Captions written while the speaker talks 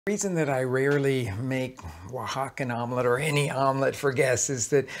The reason that I rarely make Oaxacan omelet or any omelet for guests is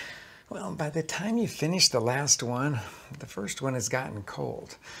that, well, by the time you finish the last one, the first one has gotten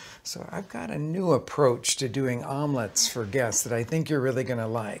cold. So I've got a new approach to doing omelets for guests that I think you're really going to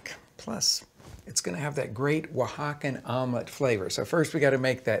like. Plus, it's going to have that great Oaxacan omelet flavor. So first we got to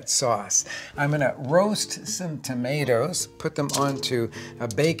make that sauce. I'm going to roast some tomatoes, put them onto a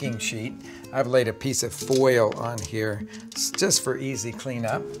baking sheet. I've laid a piece of foil on here just for easy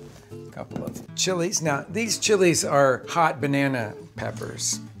cleanup. A couple of chilies. Now these chilies are hot banana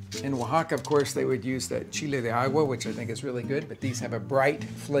peppers. In Oaxaca, of course, they would use that chile de agua, which I think is really good, but these have a bright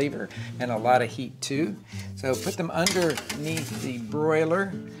flavor and a lot of heat too. So put them underneath the broiler,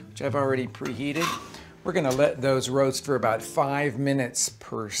 which I've already preheated. We're going to let those roast for about 5 minutes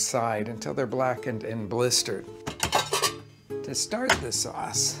per side until they're blackened and blistered. To start the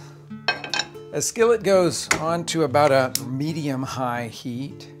sauce, a skillet goes on to about a medium-high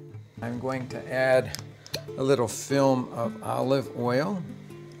heat. I'm going to add a little film of olive oil.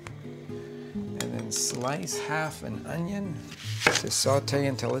 And then slice half an onion to saute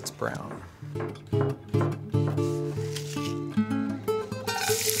until it's brown.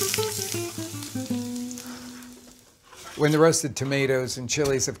 When the roasted tomatoes and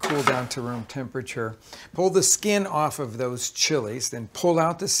chilies have cooled down to room temperature, pull the skin off of those chilies, then pull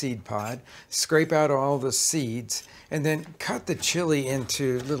out the seed pod, scrape out all the seeds, and then cut the chili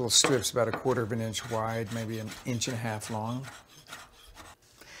into little strips about 1/4 of an inch wide, maybe 1.5 inches long.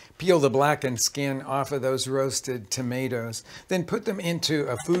 Peel the blackened skin off of those roasted tomatoes, then put them into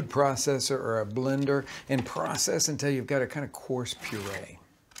a food processor or a blender and process until you've got a kind of coarse puree.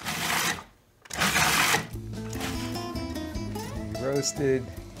 Roasted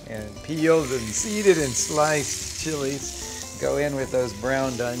and peeled and seeded and sliced chilies go in with those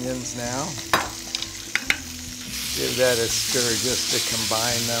browned onions now. Give that a stir just to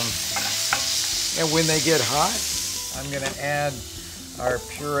combine them. And when they get hot, I'm going to add our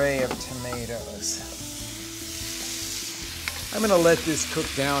puree of tomatoes. I'm going to let this cook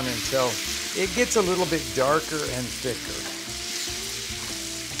down until it gets a little bit darker and thicker.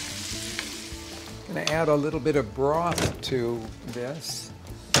 I'm going to add a little bit of broth to this.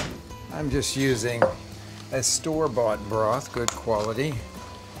 I'm just using a store-bought broth, good quality.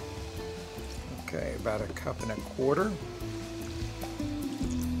 Okay, about 1.25 cups.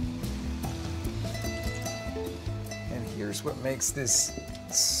 Here's what makes this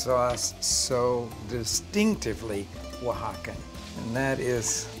sauce so distinctively Oaxacan, and that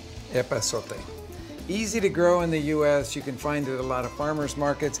is epazote. Easy to grow in the U.S. You can find it at a lot of farmers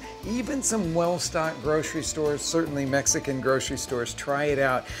markets, even some well-stocked grocery stores, certainly Mexican grocery stores. Try it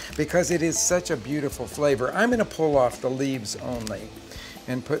out because it is such a beautiful flavor. I'm going to pull off the leaves only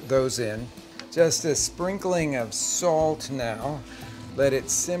and put those in. Just a sprinkling of salt now. Let it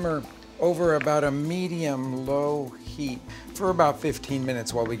simmer over about a medium-low heat for about 15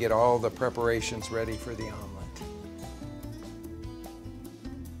 minutes while we get all the preparations ready for the omelet.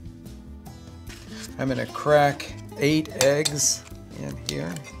 I'm going to crack 8 eggs in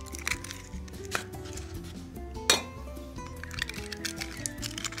here.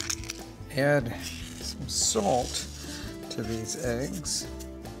 Add some salt to these eggs.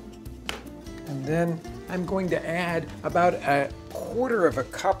 And then I'm going to add about 1/4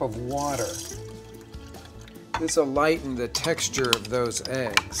 cup of water. This will lighten the texture of those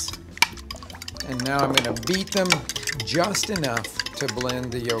eggs. And now I'm going to beat them just enough to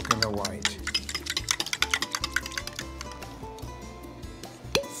blend the yolk and the white.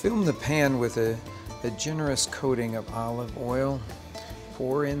 Fill the pan with a generous coating of olive oil.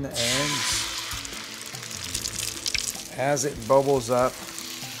 Pour in the eggs. As it bubbles up,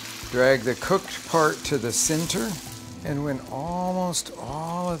 drag the cooked part to the center. And when almost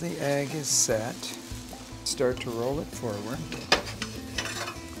all of the egg is set, start to roll it forward.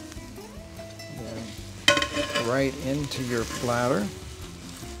 Then right into your platter.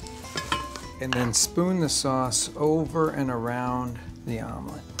 And then spoon the sauce over and around the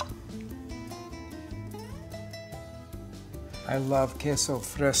omelet. I love queso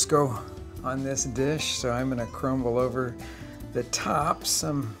fresco on this dish, so I'm going to crumble over the top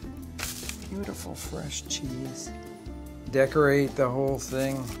some beautiful fresh cheese. Decorate the whole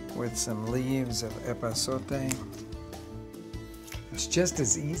thing with some leaves of epazote. It's just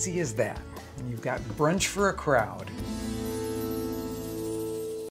as easy as that. And you've got brunch for a crowd.